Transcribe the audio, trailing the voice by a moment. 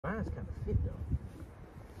mine's kind of fit though.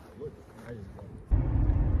 Look, I just got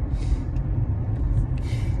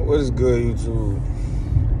it. What is good, YouTube?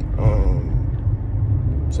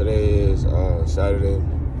 Today is Saturday,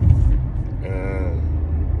 and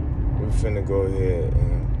we're finna go ahead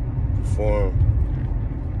and perform.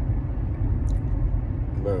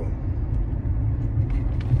 Bro,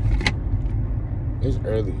 it's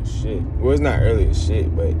early as shit. Well, it's not early as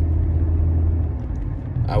shit, but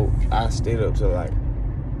I stayed up till I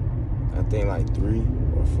think 3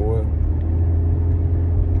 or 4.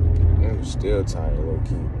 I'm still tired, low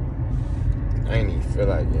key. I ain't even feel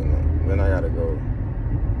like getting up. Then I gotta go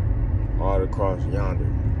all across yonder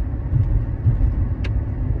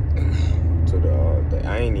to the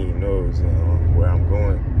I ain't even know it was where I'm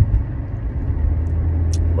going,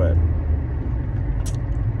 but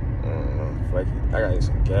fuck it. I gotta get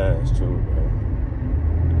some gas too,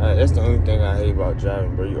 bro. That's the only thing I hate about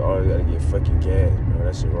driving, bro. You always gotta get fucking gas, bro.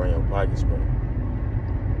 That shit run your pockets, bro.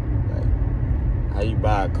 Like, how you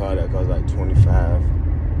buy a car that costs like 25,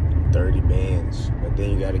 30 bands, but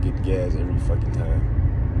then you gotta get gas every fucking time?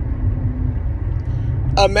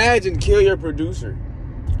 Imagine, kill your producer.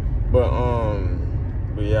 But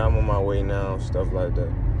yeah, I'm on my way now, stuff like that.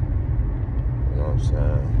 You know what I'm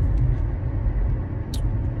saying?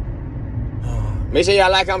 Make sure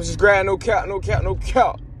y'all like, comment, subscribe. No cap, no cap, no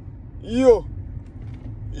cap. Yeah.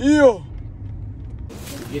 Yeah.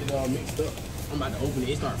 Get it all mixed up. I'm about to open it.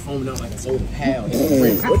 It start foaming up like a soda pal.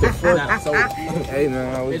 What the fuck? Hey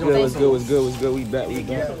man, what's good? What's good? What's good? What's good? We back. We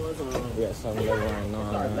back. We got something going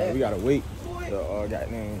on. We gotta wait. The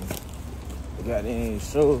goddamn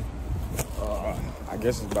show. I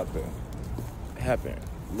guess it's about to happen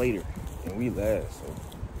later than we last. So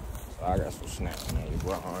I got some snacks, man. You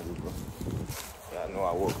bro hungry, bro. Yeah, I know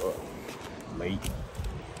I woke up late,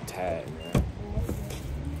 tired, man.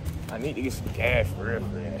 I need to get some gas for real,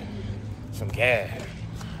 man. Some gas.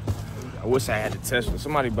 I wish I had a Tesla.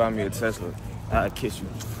 Somebody buy me a Tesla. I'd kiss you.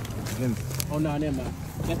 Oh no, never mind.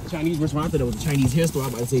 That's the Chinese restaurant. I thought it was a Chinese hair store. I'm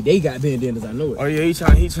about to say they got bandanas. I know it. Oh yeah, he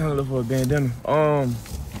trying to look for a bandana.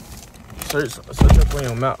 Search up on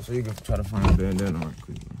your map so you can try to find a bandana right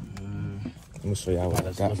quick. Let me show y'all what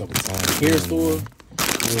I got. Hair store.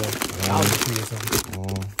 Yeah. Dollar Tree or something.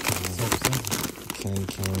 Candy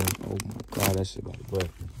cane. Oh my god, that shit like bro.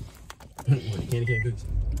 Candy cane cookies.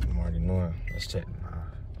 I'm already knowing. Let's check.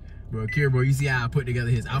 Bro, Kira, bro, you see how I put together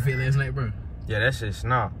his outfit last night, bro? Yeah, that shit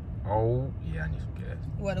snap. Oh, yeah, I need some gas.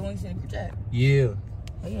 What, the one you said in the group chat? Yeah.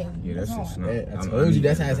 Oh, yeah. Yeah, that shit snap. I told you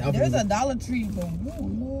that's how his outfit There's was. a Dollar Tree, bro. Oh,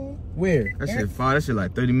 Lord. Where? That shit far. That shit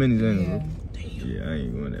like 30 minutes in, bro. Damn. Yeah, I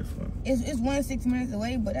ain't going that far. It's 6 minutes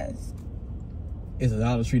away, but that's... It's a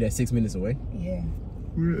Dollar Tree that's 6 minutes away? Yeah.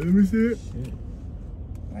 Let me see it. Shit.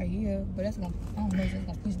 Right here, but that's gonna... I don't know if it's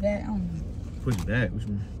gonna push back. I don't know. Push back? Which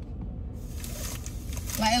one?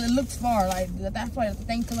 Like, it looks far. Like, that's probably the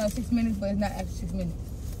thing coming out 6 minutes, but it's not actually 6 minutes.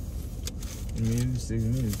 I mean, it's 6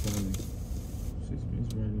 minutes probably. 6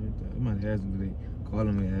 minutes right there. It might have to do they call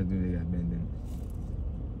them and ask them they got bandana.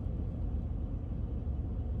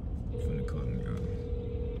 I'm finna call them, y'all.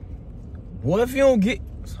 What if you don't get...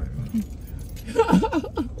 Sorry, man.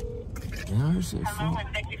 Hello, and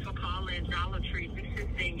thank you for calling Dollar Tree. This is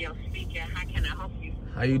Danielle speaking. How can I help you?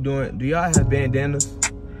 How you doing? Do y'all have bandanas?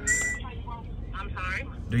 I'm sorry?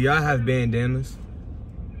 Do y'all have bandanas?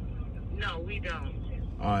 No, we don't.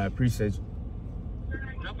 Oh, I appreciate you.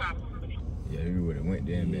 No problem. Yeah, we would have went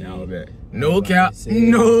there and been all that. No No cap. cap.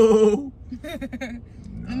 No.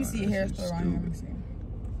 Let me see a hair store around here. Let me see.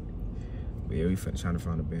 But yeah, we trying to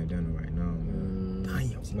find a bandana right now, man.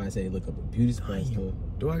 Damn. Somebody say look up a beauty supply store.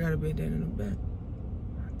 Do I got a bandana in the back?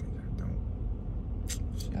 I think I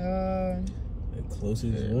don't. The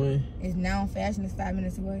closest one. It's now fashion. It's 5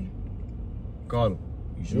 minutes away. Call him.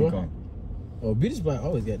 You sure? Call him. Oh, beauty supply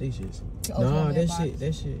always got these shits. Nah,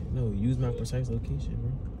 that shit. No, use my precise location,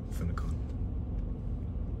 bro. Finna call him.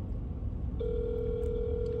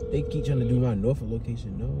 They keep trying to do my Norfolk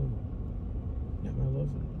location. No, not my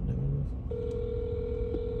Norfolk. Not my Norfolk.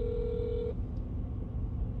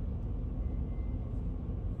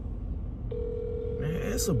 Man,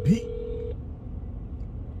 it's a beat.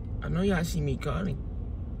 I know y'all see me calling.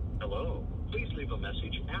 Hello. Please leave a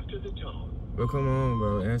message after the tone. Bro, come on,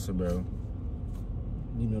 bro. Answer, bro.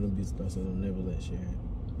 You know them beauty supplies don't never let shit happen.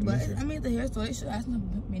 But, I mean, at the hair store, they should ask them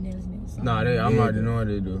bandanas niggas. Nah, I'm already knowing what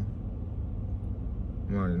they do.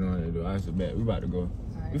 I'm already knowing what they do. I said, bet. We about to go.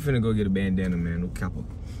 Right. We finna go get a bandana, man. No capo.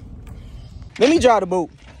 Let me drive the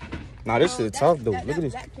boat. Nah, this shit tough, though. Look at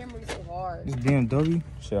this. That camera is so hard. This BMW,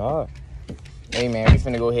 shit hard. Hey, man, we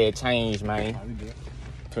finna go ahead and change, man.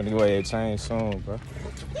 Finna go ahead and change soon, bro.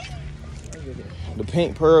 The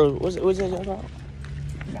Pink Pearl. What's that called?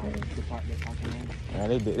 Yeah,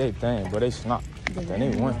 they did they thing, but they snot. They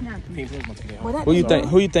won. Who you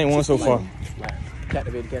think won so far?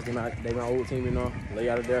 Captivated cats, they my old team, you know. Lay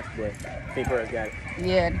out of there, but Pink Pearls got it.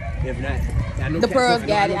 Yeah. If not, I know The Pearls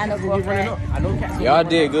got it. I know for a fact. I know cats. Y'all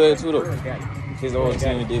did good too though. His old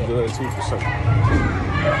team did good too for sure.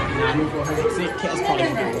 I knew for 100% cats probably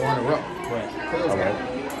going to runner up, but Pearls got it.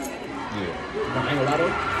 Yeah. I ain't gonna lie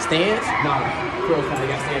though. Stands? Nah, Pearls probably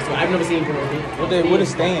got stands too. I've never seen Pearls. What is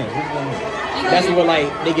stands? That's where like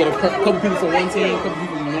they get a couple people from one team, couple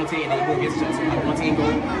people from one team, and they go against each other. So like one team go,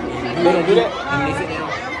 and They don't do that? and they sit down.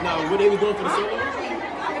 No, when they was going for the solo.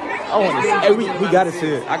 I want to see. Hey, we gotta see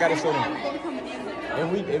it. I gotta show them.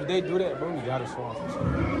 If they do that, bro, we gotta show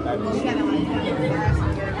them. I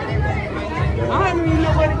don't even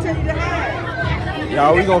know where to tell you to hide.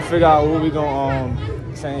 Y'all, we gonna figure out what we gonna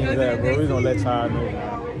change that, bro. We gonna let y'all know.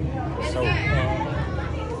 So.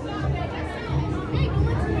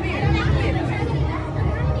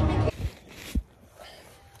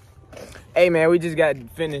 Hey man, we just got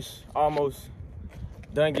finished, almost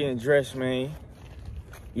done getting dressed, man.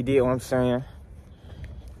 You did what I'm saying?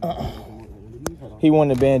 He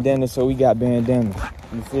wanted bandana, so we got bandana.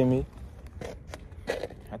 You feel me?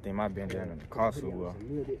 I think my bandana cost so well.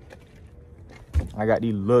 I got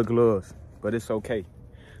these little gloves, but it's okay,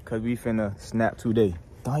 cause we finna snap today.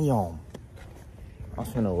 Damn, I'm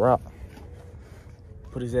finna rock.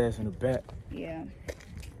 Put his ass in the back. Yeah.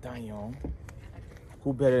 Damn.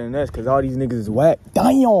 Who better than us? Cause all these niggas is whack.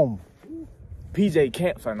 Damn. PJ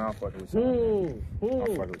Camps, I know I'm fucking with y'all.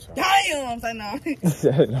 I'm fucking with y'all. Damn, I know.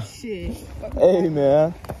 Shit. Hey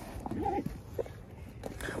man.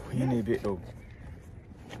 We in this bit though.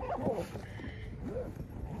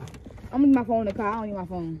 I'm gonna use my phone in the car. I don't need my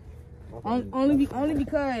phone. Only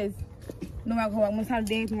because no matter what, I'm gonna try to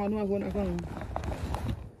dance tomorrow. No matter what, my phone.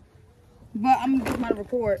 But I'm gonna just try to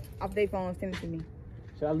record off their phone and send it to me.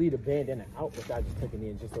 Should I leave the bandana out without just tucking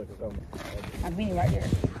in just so it can come? I've been right there.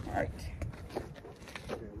 All right.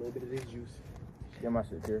 A little bit of this juice. Get my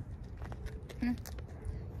shit here.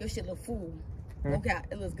 Your shit look full. Okay,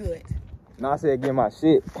 it looks good. No, I said get my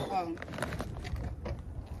shit. Oh.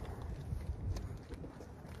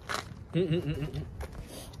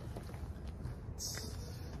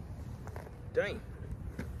 Dang.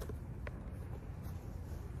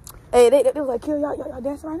 Hey, they was like, "Kill y'all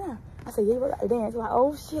dancing right now." I said, "Yeah, we're like dance." Like,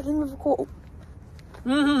 oh shit, let me record.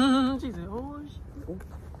 She said, "Oh shit."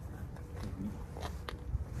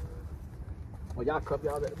 Well, y'all cup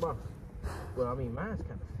y'all at the bar. Well, I mean, mine's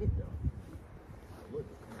kind of fit though. Look,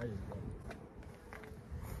 I just got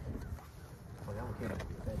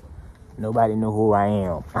Nobody know who I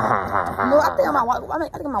am. No, I think I might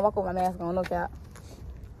walk with my mask on. Look out,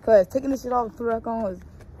 cause taking this shit off through on is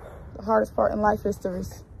the hardest part in life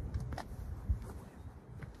histories.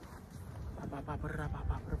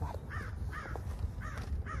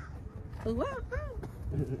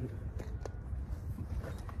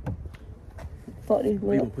 Fuck this You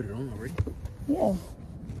gonna put it on already? Yeah. All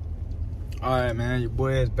right, man. Your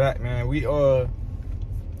boy is back, man. We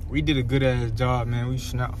did a good ass job, man. We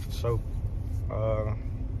snapped for sure.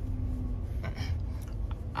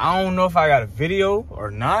 I don't know if I got a video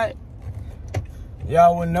or not.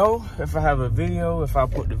 Y'all would know if I have a video, if I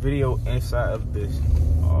put the video inside of this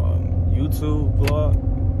YouTube vlog.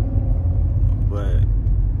 But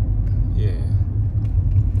yeah,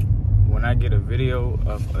 when I get a video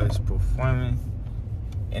of us performing,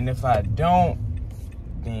 and if I don't,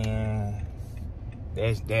 then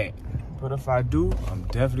that's that. But if I do, I'm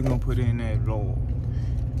definitely gonna put it in that vlog,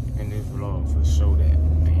 in this vlog for sure that,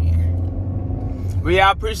 man. But yeah,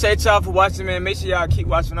 I appreciate y'all for watching, man. Make sure y'all keep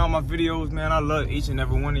watching all my videos, man. I love each and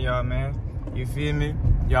every one of y'all, man. You feel me?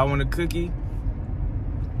 Y'all want a cookie?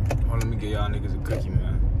 Oh, let me get y'all niggas a cookie,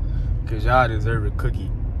 man. Cause y'all deserve a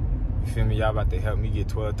cookie. You feel me? Y'all about to help me get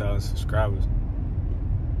 12,000 subscribers.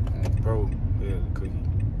 Bro, here's a cookie.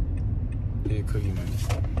 Here's a cookie, man.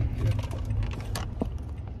 Yeah.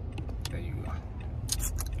 There you go.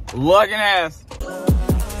 Looking ass.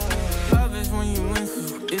 Love is when you win.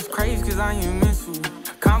 It's crazy cause I ain't meant to.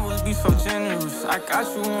 Combos be so generous. I got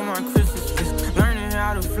you on my Christmas list. Learning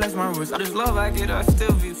how to flex my wrist. All this love I get, I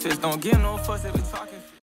still be pissed. Don't give no fuss if we talking.